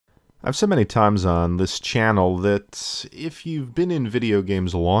I've said many times on this channel that if you've been in video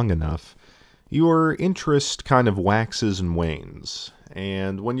games long enough, your interest kind of waxes and wanes.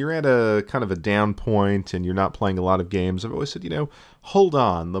 And when you're at a kind of a down point and you're not playing a lot of games, I've always said, hold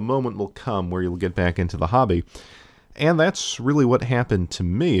on, the moment will come where you'll get back into the hobby. And that's really what happened to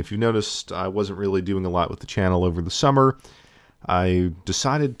me. If you noticed, I wasn't really doing a lot with the channel over the summer. I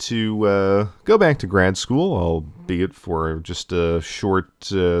decided to go back to grad school, albeit for just a short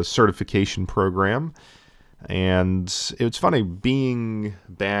certification program. And it's funny, being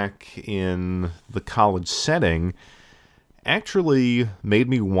back in the college setting actually made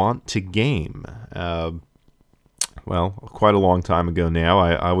me want to game. Well, quite a long time ago now.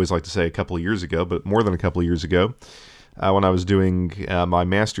 I always like to say a couple of years ago, but more than a couple of years ago, when I was doing my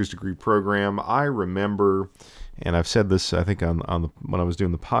master's degree program, I remember, and I've said this, I think, when I was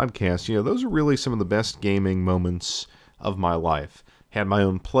doing the podcast, those are really some of the best gaming moments of my life. Had my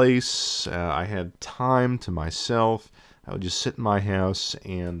own place, I had time to myself, I would just sit in my house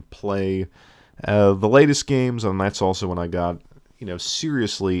and play the latest games, and that's also when I got,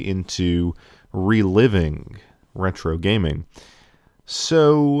 seriously into reliving retro gaming.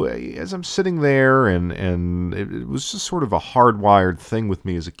 So as I'm sitting there, and it was just sort of a hardwired thing with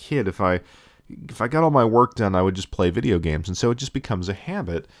me as a kid, if I got all my work done, I would just play video games, and so it just becomes a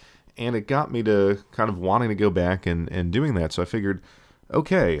habit, and it got me to kind of wanting to go back and doing that. So I figured,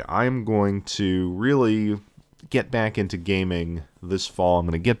 okay, I'm going to really get back into gaming this fall. I'm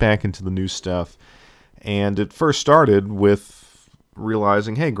going to get back into the new stuff, and it first started with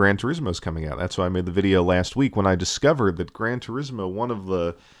realizing, hey, Gran Turismo's coming out. That's why I made the video last week when I discovered that Gran Turismo, one of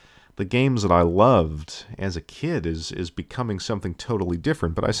the games that I loved as a kid, is becoming something totally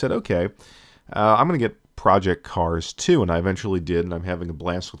different. But I said, okay, I'm going to get Project Cars too, and I eventually did, and I'm having a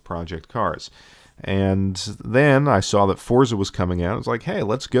blast with Project Cars. And then I saw that Forza was coming out. I was like, hey,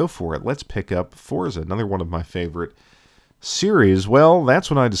 let's go for it. Let's pick up Forza, another one of my favorite series. Well,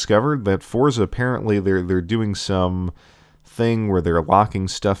 that's when I discovered that Forza, apparently they're doing some thing where they're locking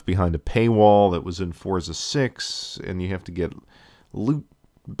stuff behind a paywall that was in Forza 6, and you have to get loot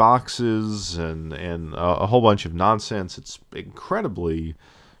boxes and a whole bunch of nonsense. It's incredibly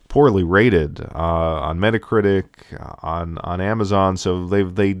poorly rated on Metacritic, on Amazon. So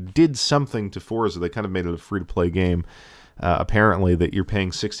they did something to Forza. They kind of made it a free-to-play game, apparently, that you're paying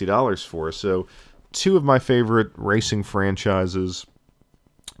 $60 for. So two of my favorite racing franchises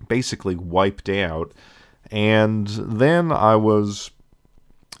basically wiped out. And then I was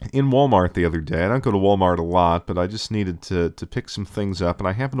in Walmart the other day. I don't go to Walmart a lot, but I just needed to pick some things up, and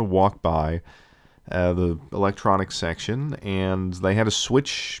I happened to walk by the electronics section, and they had a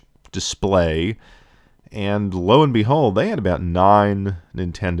Switch display, and lo and behold, they had about 9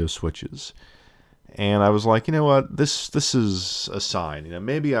 Nintendo Switches. And I was like, you know what, this is a sign.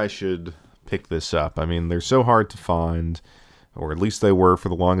 Maybe I should pick this up. I mean, they're so hard to find, or at least they were for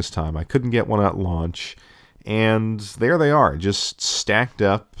the longest time. I couldn't get one at launch, and there they are, just stacked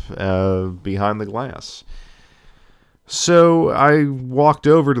up behind the glass. So I walked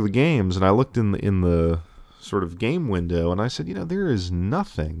over to the games, and I looked in the sort of game window, and I said, there is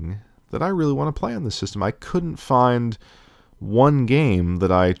nothing that I really want to play on this system. I couldn't find one game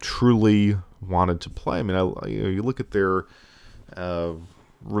that I truly wanted to play. I mean, you look at their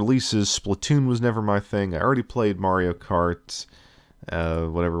releases. Splatoon was never my thing. I already played Mario Kart,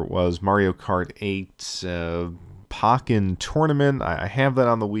 whatever it was, Mario Kart 8, Pokken Tournament. I have that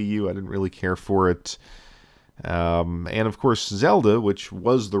on the Wii U. I didn't really care for it. And of course Zelda, which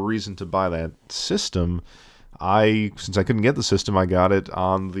was the reason to buy that system. Since I couldn't get the system, I got it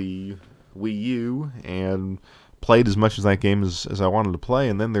on the Wii U and played as much of that game as I wanted to play.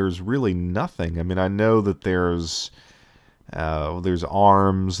 And then there's really nothing. I mean, I know that there's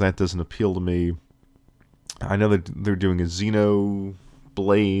ARMS. That doesn't appeal to me. I know that they're doing a Xenoblade,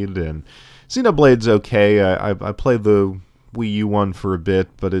 and Xenoblade's okay. I played the Wii U one for a bit,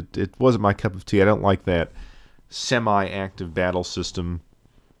 but it wasn't my cup of tea. I don't like that semi-active battle system.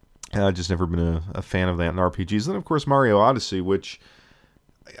 I've just never been a fan of that in RPGs. Then, of course, Mario Odyssey, which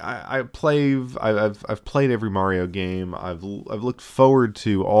I've played every Mario game. I've looked forward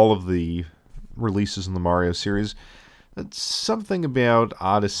to all of the releases in the Mario series. Something about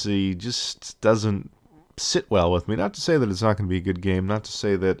Odyssey just doesn't sit well with me. Not to say that it's not going to be a good game, not to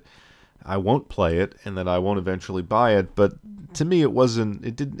say that I won't play it and that I won't eventually buy it, but to me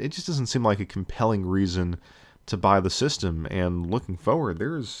it just doesn't seem like a compelling reason to buy the system. And looking forward,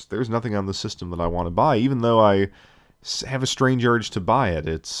 there's nothing on the system that I want to buy, even though I have a strange urge to buy it.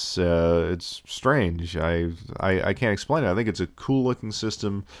 It's strange. I can't explain it. I think it's a cool looking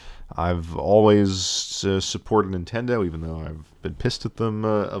system. I've always supported Nintendo, even though I've been pissed at them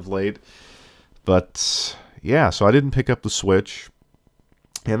of late. But yeah, so I didn't pick up the Switch.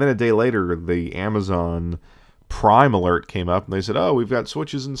 And then a day later, the Amazon Prime alert came up, and they said, "Oh, we've got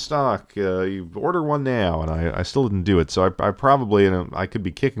Switches in stock. You order one now." And I still didn't do it. So I probably, I could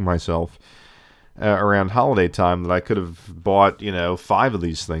be kicking myself around holiday time that I could have bought, 5 of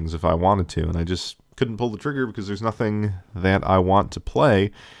these things if I wanted to, and I just couldn't pull the trigger because there's nothing that I want to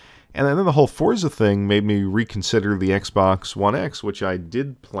play. And then the whole Forza thing made me reconsider the Xbox One X, which I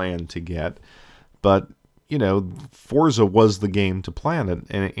did plan to get, but Forza was the game to play on it,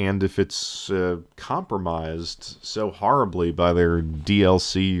 and if it's compromised so horribly by their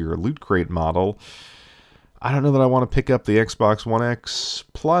DLC or Loot Crate model, I don't know that I want to pick up the Xbox One X.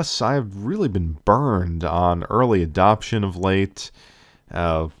 Plus, I've really been burned on early adoption of late.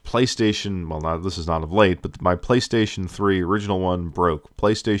 PlayStation, well, this is not of late, but my PlayStation 3 original one broke.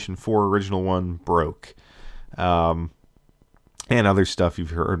 PlayStation 4 original one broke. And other stuff you've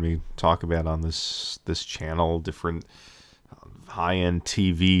heard me talk about on this channel, different high-end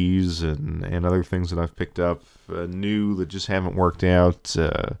TVs and other things that I've picked up, new that just haven't worked out,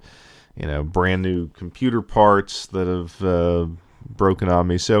 brand new computer parts that have broken on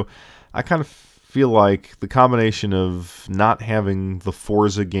me. So I kind of feel like the combination of not having the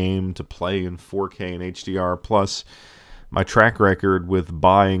Forza game to play in 4K and HDR, plus my track record with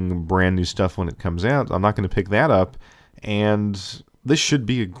buying brand new stuff when it comes out, I'm not going to pick that up. And this should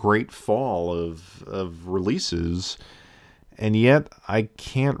be a great fall of releases, and yet I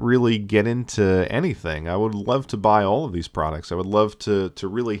can't really get into anything. I would love to buy all of these products. I would love to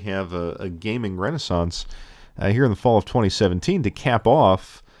really have a gaming renaissance here in the fall of 2017 to cap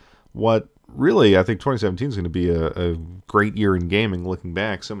off what really I think 2017 is going to be a great year in gaming. Looking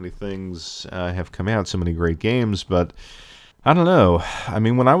back, so many things have come out, so many great games, but I don't know. I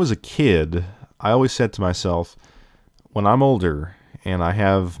mean, when I was a kid, I always said to myself, when I'm older and I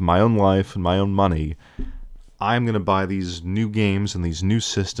have my own life and my own money, I'm going to buy these new games and these new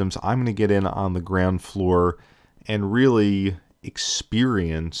systems. I'm going to get in on the ground floor and really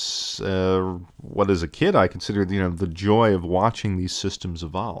experience what as a kid I considered, the joy of watching these systems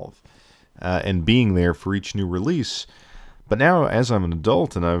evolve and being there for each new release. But now, as I'm an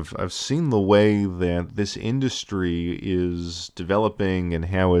adult and I've seen the way that this industry is developing and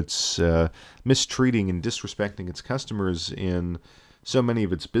how it's mistreating and disrespecting its customers in so many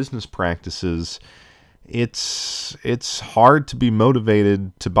of its business practices, it's hard to be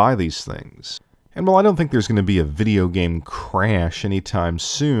motivated to buy these things. And while I don't think there's going to be a video game crash anytime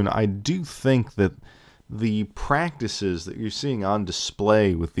soon, I do think that the practices that you're seeing on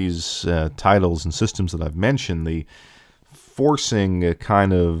display with these titles and systems that I've mentioned, the forcing a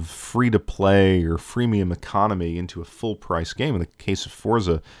kind of free-to-play or freemium economy into a full-price game. In the case of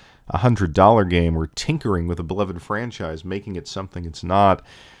Forza, a $100 game, or tinkering with a beloved franchise, making it something it's not.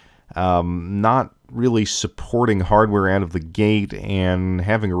 Not really supporting hardware out of the gate and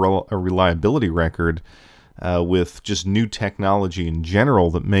having a reliability record with just new technology in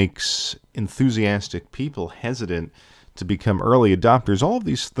general that makes enthusiastic people hesitant to become early adopters. All of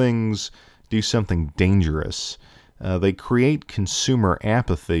these things do something dangerous. They create consumer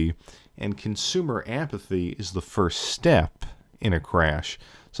apathy, and consumer apathy is the first step in a crash.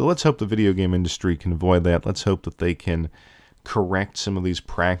 So let's hope the video game industry can avoid that. Let's hope that they can correct some of these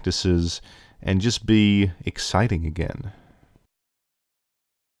practices and just be exciting again.